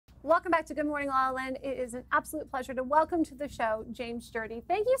Welcome back to Good Morning La La Land. It is an absolute pleasure to welcome to the show James Jurdi.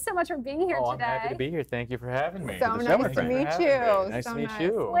 Thank you so much for being here today. I'm happy to be here. Thank you for having me. So nice to meet you. Nice to meet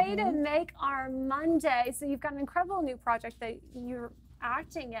you. Way to make our Monday. So you've got an incredible new project that you're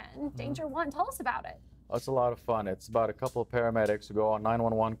acting in, Danger One. Tell us about it. Oh, it's a lot of fun. It's about a couple of paramedics who go on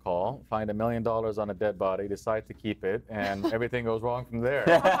 911 call, find $1 million on a dead body, decide to keep it, and everything goes wrong from there.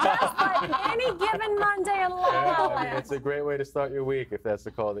 Just like any given Monday in La La Land. I mean, it's a great way to start your week if that's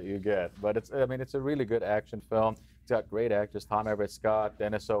the call that you get. But it's a really good action film. It's got great actors: Tom Everett Scott,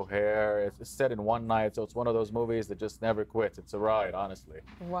 Dennis O'Hare. It's set in one night, so it's one of those movies that just never quits. It's a ride, honestly.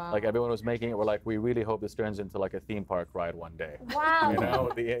 Wow. Like everyone was making it, we're like, we really hope this turns into like a theme park ride one day. Wow. You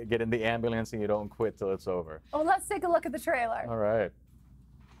know, get in the ambulance and you don't quit till it's over. Well, let's take a look at the trailer. All right.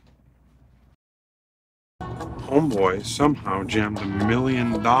 Homeboy somehow jammed $1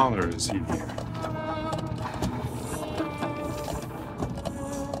 million in here.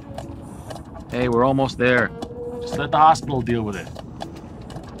 Hey, we're almost there. Just let the hospital deal with it.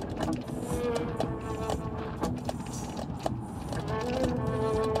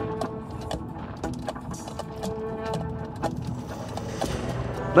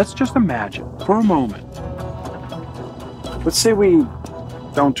 Let's just imagine, for a moment. Let's say we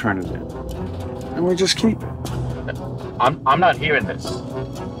don't turn it in, and we just keep it. I'm not hearing this.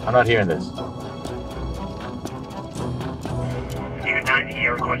 I'm not hearing this. You're not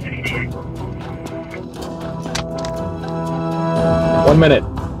here, of course, anything. 1 minute.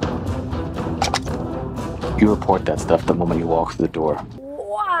 You report that stuff the moment you walk through the door.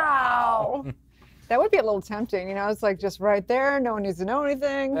 Wow. That would be a little tempting, you know, it's like just right there, no one needs to know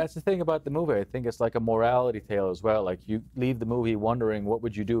anything. That's the thing about the movie. I think it's like a morality tale as well. Like you leave the movie wondering what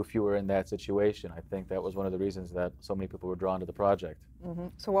would you do if you were in that situation. I think that was one of the reasons that so many people were drawn to the project. Mm-hmm.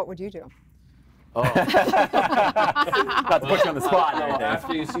 So what would you do? Oh. Not to put you on the spot. No,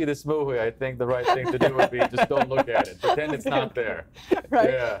 after you see this movie, I think the right thing to do would be just don't look at it. Pretend it's not there. Right.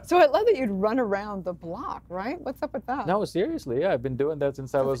 Yeah. So I love that you'd run around the block, right? What's up with that? No, seriously, yeah. I've been doing that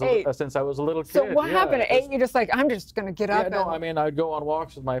since I was a little kid. So what yeah, happened at 8? You're just like, I'm just going to get up. Yeah, no, I mean, I'd go on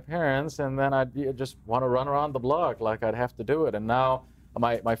walks with my parents, and then I'd just want to run around the block like I'd have to do it. And now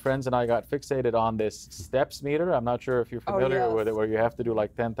my friends and I got fixated on this steps meter. I'm not sure if you're familiar with it, where you have to do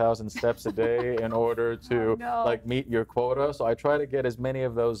like 10,000 steps a day in order to like meet your quota. So I try to get as many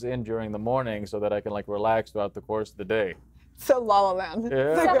of those in during the morning so that I can like relax throughout the course of the day. So La La Land.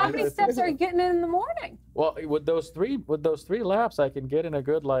 Yeah. So how many steps are you getting in the morning? Well, with those three laps, I can get in a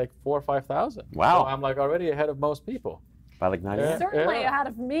good like 4,000 or 5,000. Wow. So I'm like already ahead of most people. By like 90? Yeah. Certainly ahead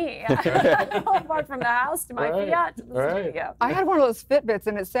of me. Apart from the house to my Fiat to the studio. I had one of those Fitbits,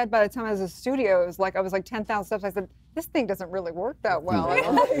 and it said by the time I was in the studio, it was like I was like 10,000 steps. I said, this thing doesn't really work that well.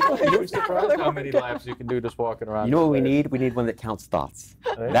 You're surprised how many laps you can do just walking around. You know what we need? We need one that counts thoughts.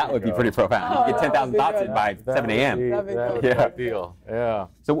 That would be pretty profound. You get 10,000 thoughts in by 7 a.m. That would be a big deal. Yeah.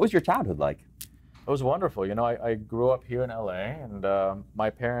 So what was your childhood like? It was wonderful. You know, I grew up here in LA, and my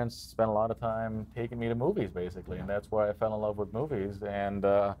parents spent a lot of time taking me to movies, basically, and that's where I fell in love with movies. And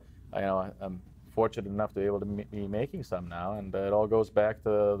I'm fortunate enough to be able to be making some now, and it all goes back to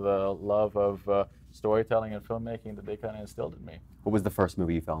the love of storytelling and filmmaking that they kind of instilled in me. What was the first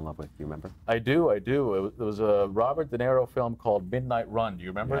movie you fell in love with? Do you remember? I do. It was a Robert De Niro film called Midnight Run. Do you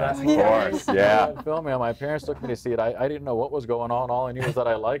remember that? Of course, yeah. That film, yeah, my parents took me to see it. I didn't know what was going on. All I knew was that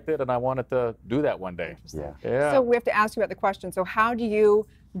I liked it, and I wanted to do that one day. Yeah. So we have to ask you about the question. So how do you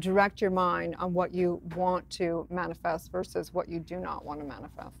direct your mind on what you want to manifest versus what you do not want to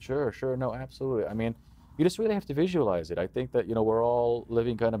manifest? Sure. No, absolutely. I mean, you just really have to visualize it. I think that, you know, we're all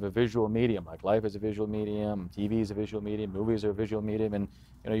living kind of a visual medium. Like life is a visual medium, TV is a visual medium, movies are a visual medium, and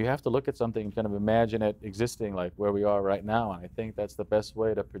you know, you have to look at something and kind of imagine it existing like where we are right now. And I think that's the best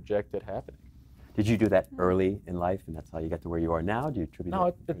way to project it happening. Did you do that early in life, and that's how you got to where you are now? Do you attribute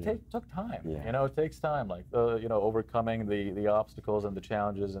No, that? it took time. Yeah. You know, it takes time. Like, you know, overcoming the obstacles and the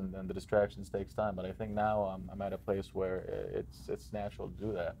challenges and the distractions takes time. But I think now I'm at a place where it's natural to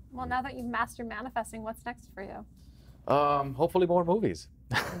do that. Well, now that you've mastered manifesting, what's next for you? Hopefully more movies.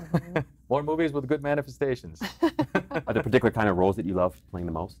 More movies with good manifestations. Are there particular kind of roles that you love playing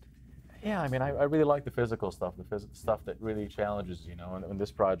the most? Yeah, I mean, I really like the physical stuff, stuff that really challenges, you know. And in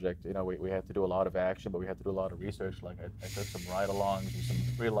this project, you know, we had to do a lot of action, but we had to do a lot of research. Like I took some ride-alongs with some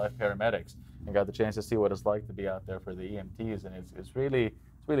real-life paramedics and got the chance to see what it's like to be out there for the EMTs. And it's really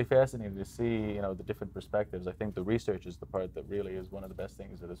fascinating to see, you know, the different perspectives. I think the research is the part that really is one of the best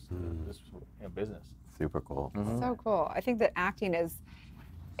things of this business. Super cool. So cool. I think that acting is,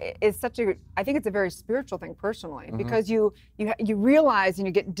 is such a, I think it's a very spiritual thing personally, because you realize and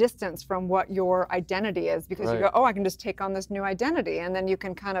you get distance from what your identity is, because you go, oh, I can just take on this new identity, and then you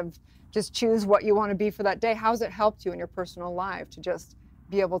can kind of just choose what you want to be for that day. How's it helped you in your personal life to just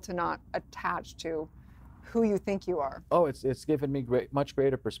be able to not attach to who you think you are? Oh, it's given me much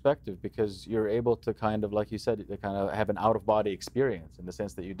greater perspective, because you're able to kind of, like you said, to kind of have an out-of-body experience, in the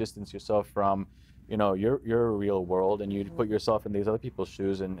sense that you distance yourself from, you know, your real world, and you put yourself in these other people's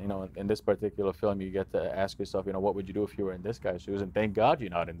shoes. And you know, in this particular film, you get to ask yourself, you know, what would you do if you were in this guy's shoes? And thank God you're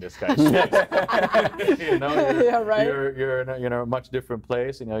not in this guy's shoes. You know, you're in a much different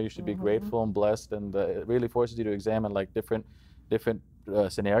place. You know, you should be grateful and blessed, and it really forces you to examine like different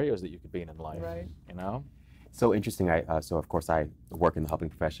scenarios that you could be in life. You know. So interesting. So of course I work in the helping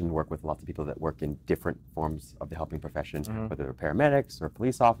profession, work with lots of people that work in different forms of the helping profession, whether they're paramedics or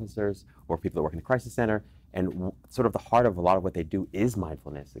police officers or people that work in the crisis center. And sort of the heart of a lot of what they do is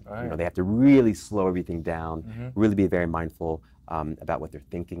mindfulness. You know, they have to really slow everything down, really be very mindful about what they're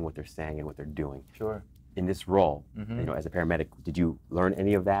thinking, what they're saying, and what they're doing. Sure. In this role, you know, as a paramedic, did you learn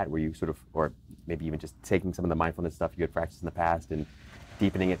any of that? Were you sort of, or maybe even just taking some of the mindfulness stuff you had practiced in the past and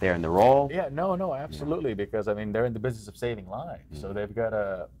deepening it there in the role? Yeah, no, absolutely, because I mean, they're in the business of saving lives, so they've got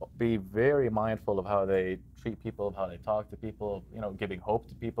to be very mindful of how they treat people, of how they talk to people, you know, giving hope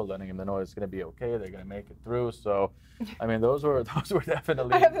to people, letting them know it's going to be okay, they're going to make it through. So, I mean, those were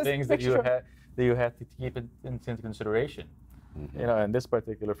definitely things that you had to keep into consideration. You know, in this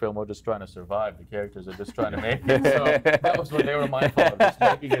particular film, we're just trying to survive. The characters are just trying to make it. So that was what they were mindful of, just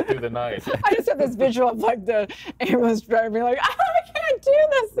making it through the night. I just have this visual of like the ambulance driver being like, I can't do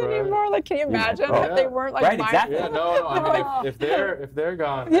this anymore. Like, can you imagine if they weren't like mindful? Exactly. Yeah, no, I mean, if they're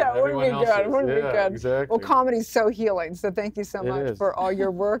gone, yeah, it wouldn't be good. It wouldn't be good. Exactly. Well, comedy's so healing. So thank you so much for all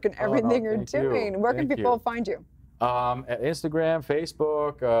your work and everything you're doing. Where can people find you? At Instagram,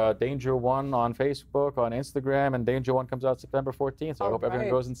 Facebook, Danger One on Facebook, on Instagram, and Danger One comes out September 14th, so I hope everyone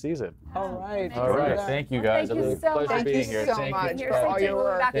goes and sees it. All right. All right. Thank you guys. Thank you it was so a pleasure much. being here. Thank you so much for all your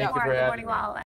work. Back Thank you tomorrow for in the having morning, me. LaLa.